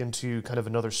nicely into kind of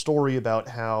another story about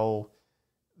how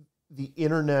the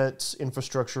internet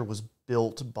infrastructure was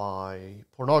built by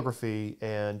pornography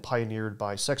and pioneered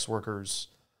by sex workers.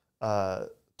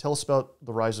 Tell us about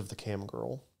the rise of the cam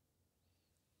girl.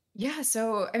 Yeah,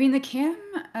 so I mean the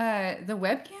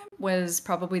webcam was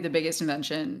probably the biggest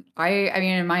invention. I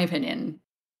mean in my opinion,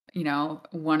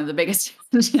 one of the biggest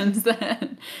inventions that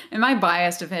in my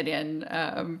biased opinion,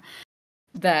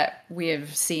 that we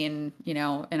have seen, in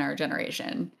our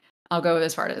generation. I'll go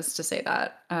as far as to say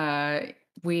that.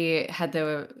 We had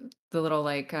the little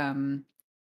like I don't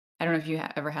know if you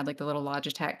ever had like the little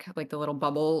Logitech, like the little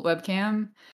bubble webcam.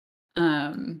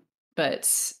 Um,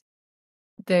 but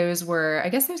those were, I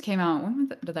guess those came out.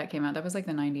 Did that came out? That was like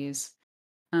the 90s.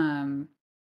 Um,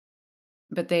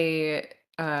 but they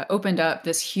opened up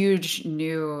this huge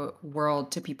new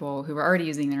world to people who were already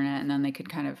using the internet, and then they could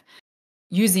kind of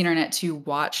use the internet to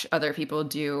watch other people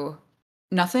do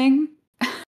nothing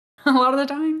a lot of the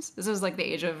times. This was like the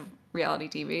age of reality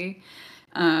TV.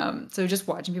 So just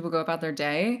watching people go about their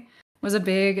day was a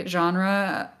big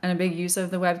genre and a big use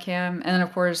of the webcam. And then,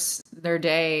 of course, their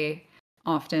day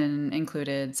often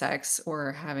included sex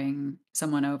or having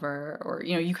someone over, or,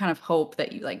 you kind of hope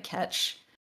that you like catch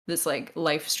this like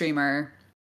life streamer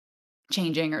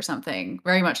changing or something,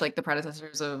 very much like the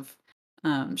predecessors of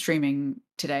streaming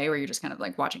today, where you're just kind of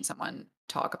like watching someone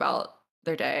talk about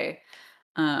their day,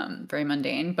 very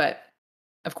mundane. But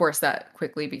of course, that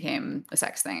quickly became a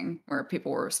sex thing where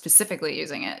people were specifically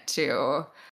using it to,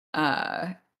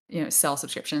 sell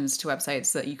subscriptions to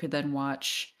websites that you could then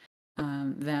watch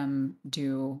them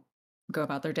go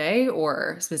about their day,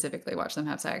 or specifically watch them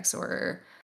have sex, or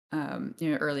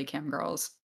early cam girls.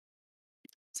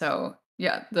 So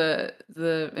yeah,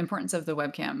 the importance of the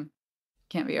webcam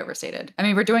can't be overstated. I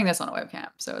mean, we're doing this on a webcam,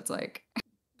 so it's like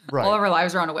all Right. of our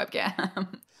lives are on a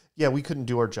webcam. Yeah, we couldn't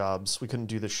do our jobs. We couldn't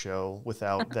do the show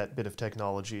without that bit of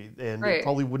technology. And it Right.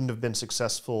 probably wouldn't have been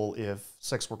successful if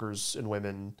sex workers and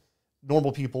women,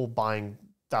 normal people buying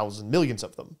thousands, millions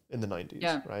of them in the 90s,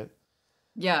 Yeah. right?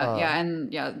 Yeah, Uh, yeah,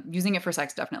 and yeah, using it for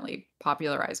sex definitely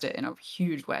popularized it in a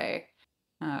huge way.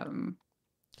 Um,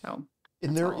 so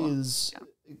and that's there all. is,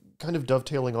 Yeah. kind of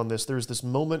dovetailing on this, there's this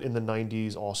moment in the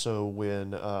 90s also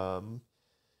when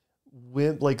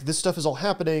like this stuff is all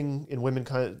happening and women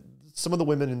kind of, some of the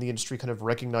women in the industry kind of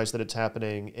recognize that it's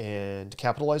happening and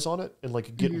capitalize on it and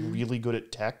like get Mhm. really good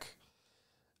at tech.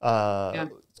 Uh, Yeah.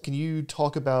 can you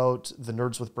talk about the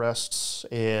Nerds with Breasts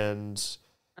and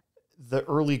the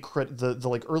early the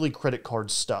like early credit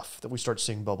card stuff that we start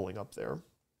seeing bubbling up there?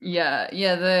 Yeah,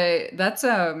 yeah, that's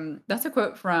a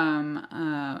quote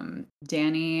from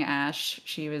Danny Ash.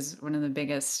 She was one of the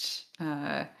biggest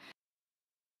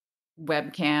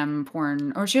webcam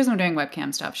porn, or she wasn't doing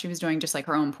webcam stuff. She was doing just like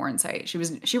her own porn site. She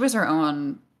was her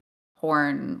own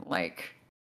porn, like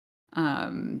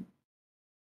um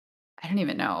I don't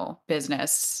even know,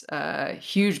 business,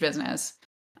 huge business.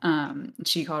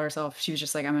 She called herself, she was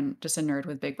just like, just a nerd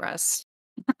with big breasts.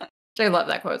 I love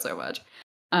that quote so much.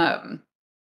 Um,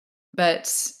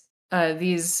 but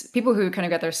these people who kind of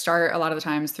got their start a lot of the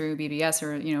times through BBS,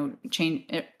 or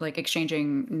like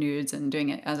exchanging nudes and doing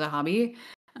it as a hobby,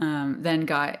 then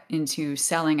got into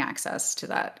selling access to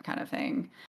that kind of thing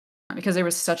because there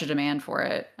was such a demand for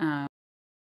it.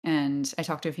 And I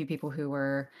talked to a few people who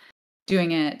were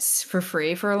doing it for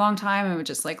free for a long time and would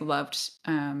just like loved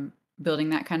building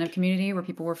that kind of community where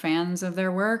people were fans of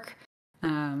their work,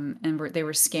 and they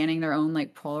were scanning their own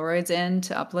like Polaroids in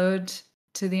to upload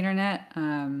to the internet,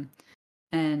 and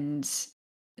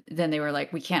then they were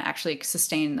like, we can't actually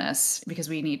sustain this because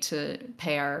we need to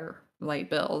pay our light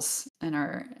bills and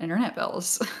our internet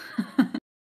bills.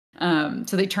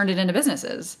 So they turned it into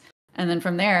businesses. And then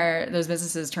from there, those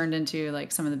businesses turned into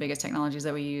like some of the biggest technologies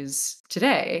that we use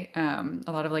today.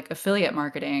 A lot of like affiliate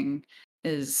marketing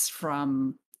is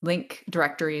from link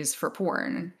directories for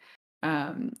porn.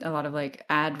 A lot of like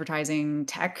advertising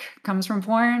tech comes from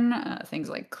porn, things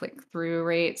like click through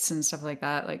rates and stuff like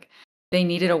that. Like they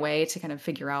needed a way to kind of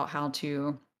figure out how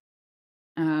to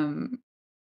um,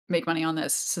 make money on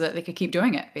this so that they could keep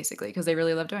doing it, basically, because they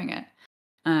really love doing it.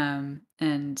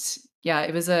 And yeah,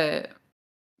 it was a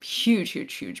huge,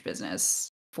 huge, huge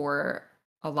business for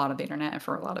a lot of the internet and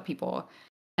for a lot of people.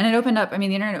 And it opened up, I mean,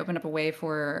 the internet opened up a way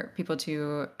for people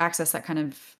to access that kind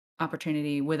of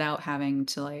opportunity without having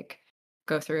to like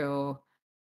go through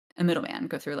a middleman,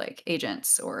 go through like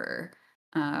agents or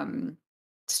um,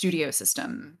 studio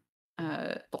system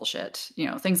bullshit,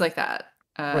 things like that.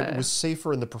 Right, it was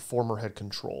safer and the performer had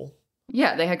control.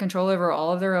 Yeah, they had control over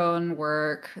all of their own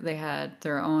work. They had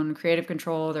their own creative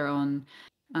control, their own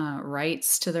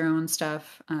rights to their own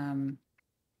stuff. So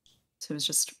it was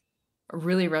just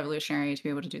really revolutionary to be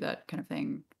able to do that kind of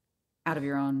thing out of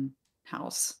your own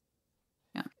house.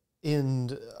 Yeah.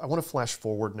 And I want to flash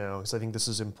forward now because I think this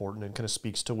is important and kind of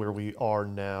speaks to where we are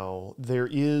now.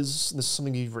 This is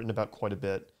something you've written about quite a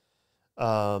bit.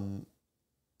 Um,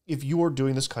 if you are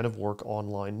doing this kind of work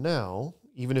online now,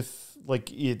 even if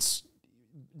like it's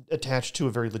attached to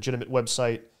a very legitimate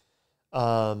website,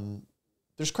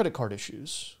 there's credit card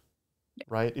issues,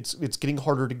 right? It's getting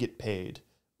harder to get paid.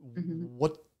 Mhm.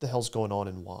 What the hell's going on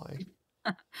and why?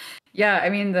 Yeah, I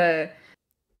mean the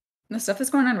stuff that's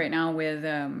going on right now with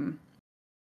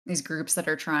these groups that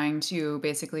are trying to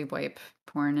basically wipe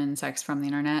porn and sex from the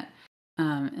internet,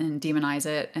 and demonize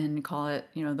it and call it,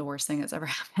 the worst thing that's ever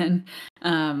happened,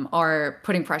 are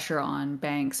putting pressure on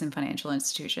banks and financial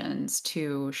institutions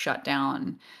to shut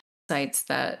down sites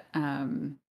that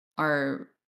are,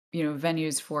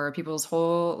 venues for people's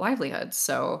whole livelihoods.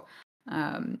 So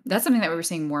that's something that we were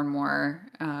seeing more and more.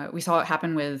 We saw it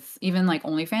happen with even like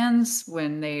OnlyFans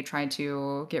when they tried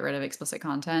to get rid of explicit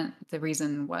content. The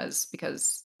reason was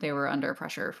because they were under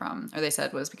pressure from, or they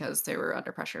said was because they were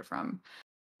under pressure from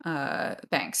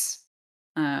banks.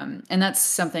 And that's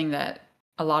something that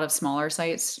a lot of smaller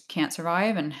sites can't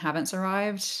survive and haven't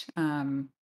survived.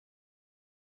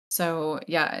 So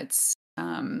yeah, it's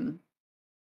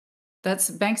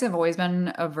that's banks have always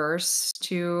been averse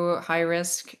to high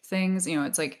risk things.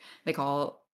 It's like they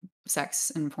call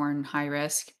sex and porn high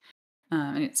risk,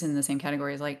 and it's in the same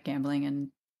category as like gambling and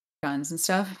guns and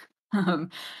stuff. Um,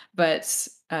 but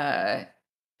it's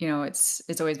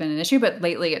always been an issue. But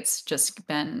lately, it's just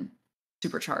been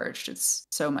supercharged. It's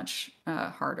so much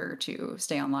harder to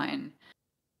stay online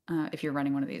if you're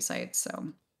running one of these sites.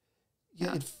 So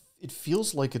Yeah, yeah. it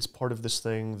feels like it's part of this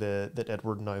thing that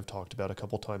Edward and I have talked about a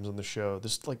couple times on the show.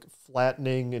 This like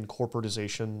flattening and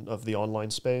corporatization of the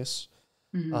online space.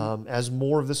 Hmm. As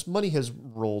more of this money has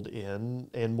rolled in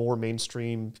and more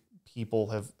mainstream people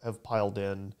have piled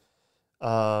in,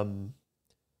 a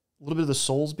little bit of the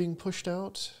soul's being pushed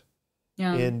out,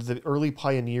 Yeah. and the early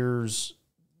pioneers,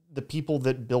 the people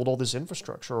that build all this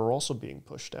infrastructure, are also being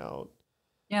pushed out.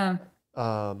 Yeah.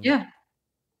 Um, Yeah.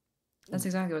 That's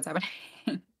exactly what's happening.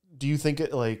 do you think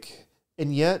it like,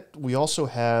 and yet we also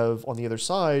have on the other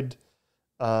side,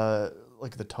 uh,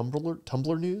 like the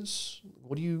Tumblr news.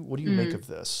 What do you make of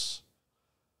this?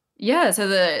 Yeah, so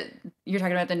you're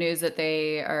talking about the news that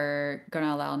they are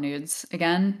gonna allow nudes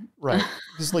again? Right.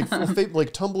 Because like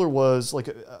like Tumblr was like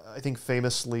I think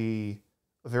famously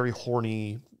a very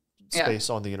horny Yeah. space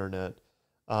on the internet.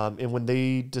 And when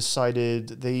they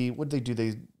decided what did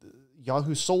they do?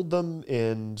 Yahoo sold them,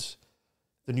 and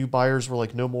the new buyers were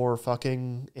like no more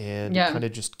fucking, and it Yeah. kind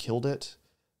of just killed it.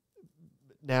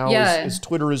 Now Yeah. as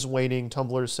Twitter is waning,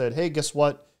 Tumblr said, "Hey, guess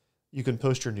what? You can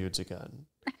post your nudes again."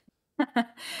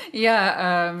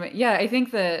 Yeah, I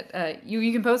think that,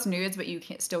 you can post nudes, but you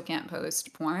still can't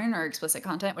post porn or explicit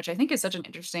content, which I think is such an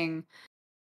interesting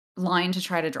line to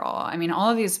try to draw. I mean, all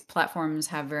of these platforms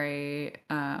have very,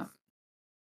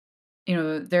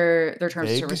 their terms of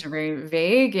Vague. service are very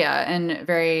vague, yeah, and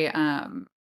very,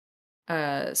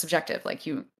 subjective. Like,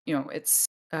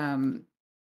 um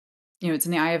it's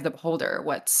in the eye of the beholder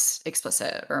what's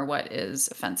explicit or what is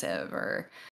offensive or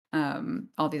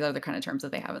all these other kind of terms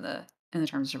that they have in the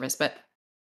terms of service. But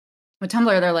with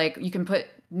Tumblr, they're like, you can put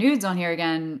nudes on here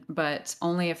again, but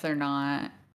only if they're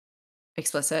not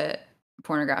explicit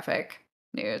pornographic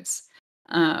nudes.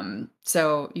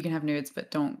 So you can have nudes, but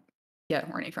don't get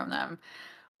horny from them,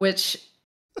 which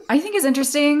I think is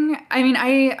interesting. I mean,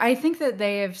 I think that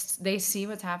they see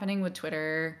what's happening with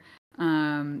Twitter.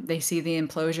 They see the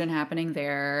implosion happening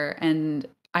there, and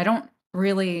I don't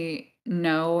really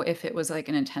know if it was like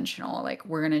an intentional, like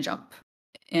we're gonna jump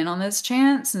in on this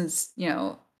chance and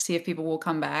see if people will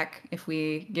come back if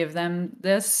we give them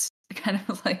this kind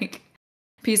of like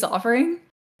peace offering.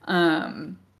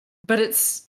 Um, but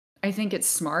I think it's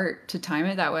smart to time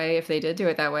it that way if they did do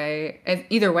it that way.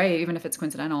 Either way, even if it's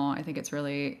coincidental, I think it's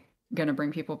really going to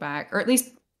bring people back or at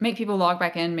least make people log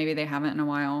back in. Maybe they haven't in a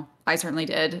while. I certainly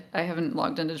did. I haven't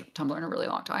logged into Tumblr in a really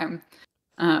long time.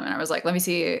 And I was like, let me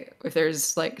see if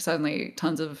there's like suddenly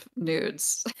tons of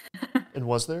nudes. And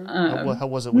was there? um, How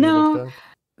was it when you looked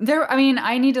no, back? I mean,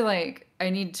 I need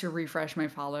to refresh my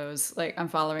follows. Like I'm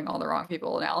following all the wrong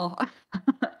people now.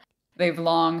 They've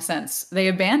long since they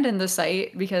abandoned the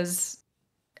site because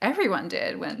everyone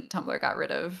did when Tumblr got rid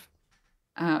of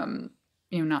um,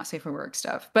 not safe for work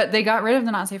stuff. But they got rid of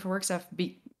the not safe for work stuff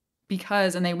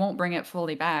because and they won't bring it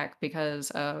fully back because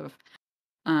of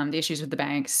the issues with the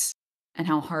banks and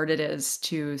how hard it is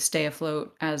to stay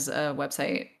afloat as a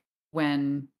website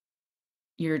when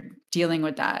you're dealing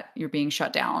with that, you're being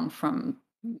shut down from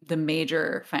the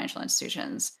major financial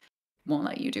institutions won't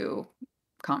let you do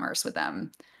commerce with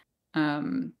them.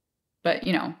 Um, but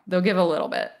you know, they'll give a little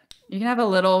bit. You can have a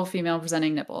little female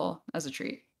presenting nipple as a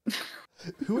treat.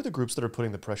 Who are the groups that are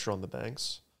putting the pressure on the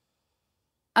banks?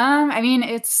 I mean,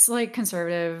 it's like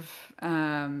conservative,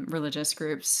 religious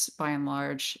groups by and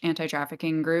large,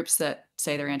 anti-trafficking groups that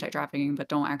say they're anti-trafficking but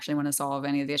don't actually want to solve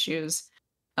any of the issues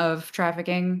of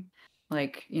trafficking,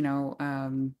 like, you know,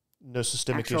 No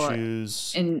systemic actual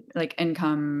issues. in like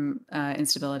income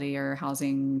instability or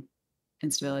housing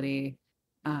instability,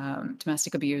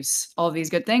 domestic abuse, all of these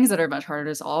good things that are much harder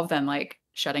to solve than like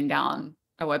shutting down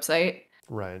a website.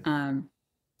 Right. Um,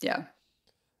 yeah.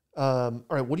 All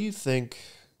right. What do you think,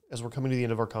 as we're coming to the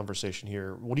end of our conversation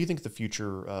here, what do you think the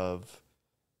future of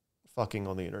fucking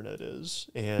on the internet is?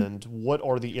 And what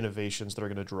are the innovations that are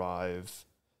going to drive,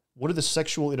 what are the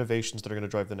sexual innovations that are going to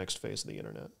drive the next phase of the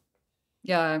internet?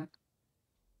 Yeah.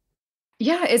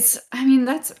 Yeah, I mean,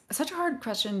 that's such a hard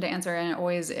question to answer, and it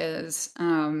always is.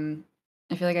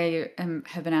 I feel like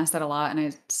have been asked that a lot, and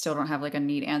I still don't have like a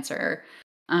neat answer.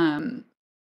 Um,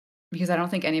 because I don't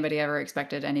think anybody ever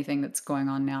expected anything that's going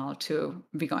on now to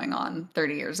be going on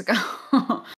 30 years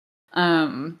ago.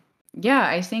 um, yeah,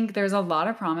 I think there's a lot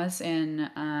of promise in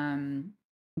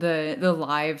the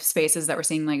live spaces that we're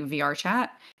seeing, like VR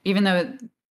chat. Even though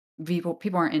people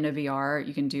aren't into VR,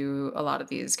 you can do a lot of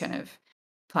these kind of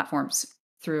platforms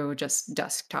through just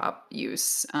desktop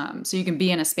use. So you can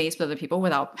be in a space with other people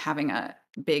without having a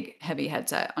big, heavy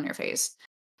headset on your face.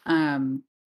 Um,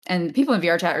 and people in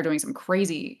VR chat are doing some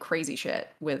crazy, crazy shit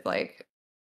with like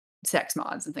sex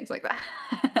mods and things like Yeah,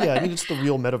 I mean, that. it's the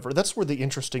real metaverse. That's where the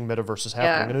interesting metaverse is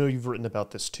happening. Yeah. I know you've written about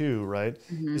this too, right?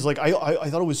 Is Mhm. like I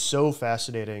thought it was so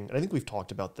fascinating, and I think we've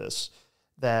talked about this,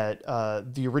 that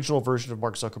the original version of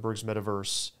Mark Zuckerberg's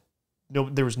metaverse, no,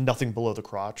 there was nothing below the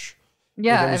crotch. Like that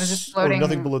Yeah, it was just was, or nothing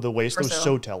floating below the waist. That was so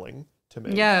torso. telling to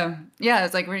me. Yeah. Yeah,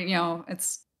 it's like you know,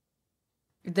 it's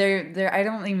they're I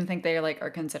don't even think they like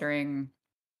are considering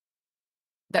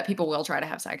that people will try to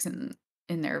have sex in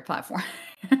their platform.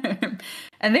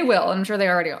 And they will, I'm sure they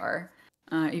already are.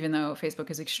 Even though Facebook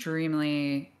is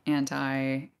extremely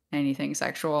anti anything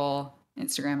sexual,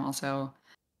 Instagram also.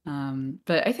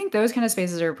 But I think those kind of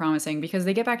spaces are promising because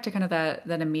they get back to kind of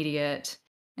that immediate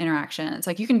interaction. It's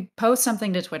like you can post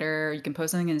something to Twitter, you can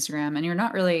post something to Instagram, and you're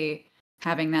not really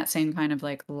having that same kind of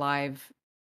like live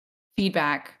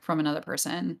feedback from another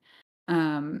person,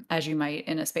 as you might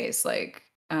in a space like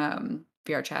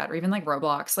VR chat or even like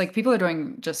Roblox. Like people are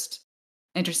doing just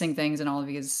interesting things in all of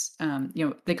these. You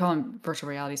know, they call them virtual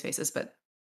reality spaces, but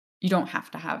you don't have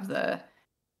to have the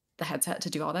headset to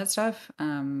do all that stuff.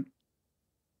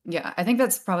 Yeah, I think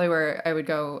that's probably where I would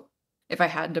go if I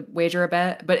had to wager a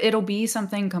bet. But it'll be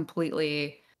something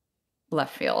completely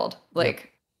left field. Yep.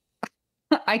 Like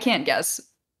I can't guess.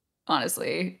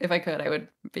 Honestly, if I could, I would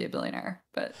be a billionaire.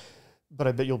 But But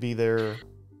I bet you'll be there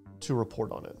to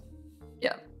report on it.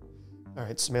 yeah. All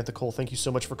right, Samantha Cole, thank you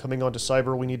so much for coming on to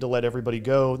Cyber. We need to let everybody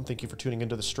go, and thank you for tuning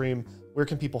into the stream. Where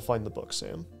can people find the book,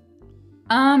 Sam?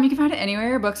 You can find it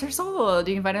anywhere books are sold.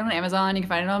 You can find it on Amazon. You can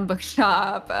find it on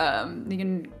Bookshop. You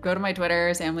can go to my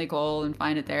Twitter, Sam Lee Cole, and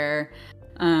find it there.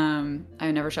 I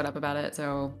never shut up about it.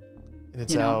 So, And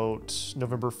it's you know. out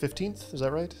November 15th, is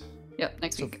that right? Yep,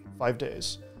 next So week. 5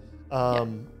 days.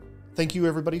 Thank you,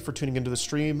 everybody, for tuning into the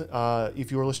stream.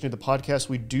 If you are listening to the podcast,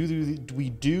 we do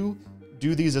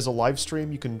these as a live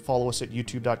stream. You can follow us at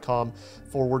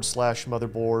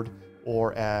youtube.com/motherboard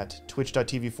or at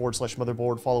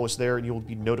twitch.tv/motherboard. Follow us there and you will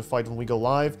be notified when we go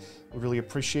live. We really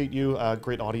appreciate you.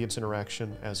 Great audience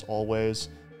interaction as always.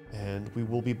 And we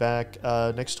will be back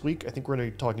next week. I think we're going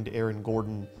to be talking to Aaron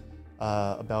Gordon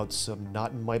about some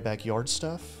not in my backyard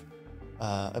stuff.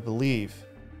 I believe.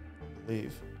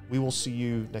 We will see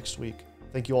you next week.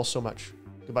 Thank you all so much.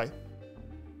 Goodbye.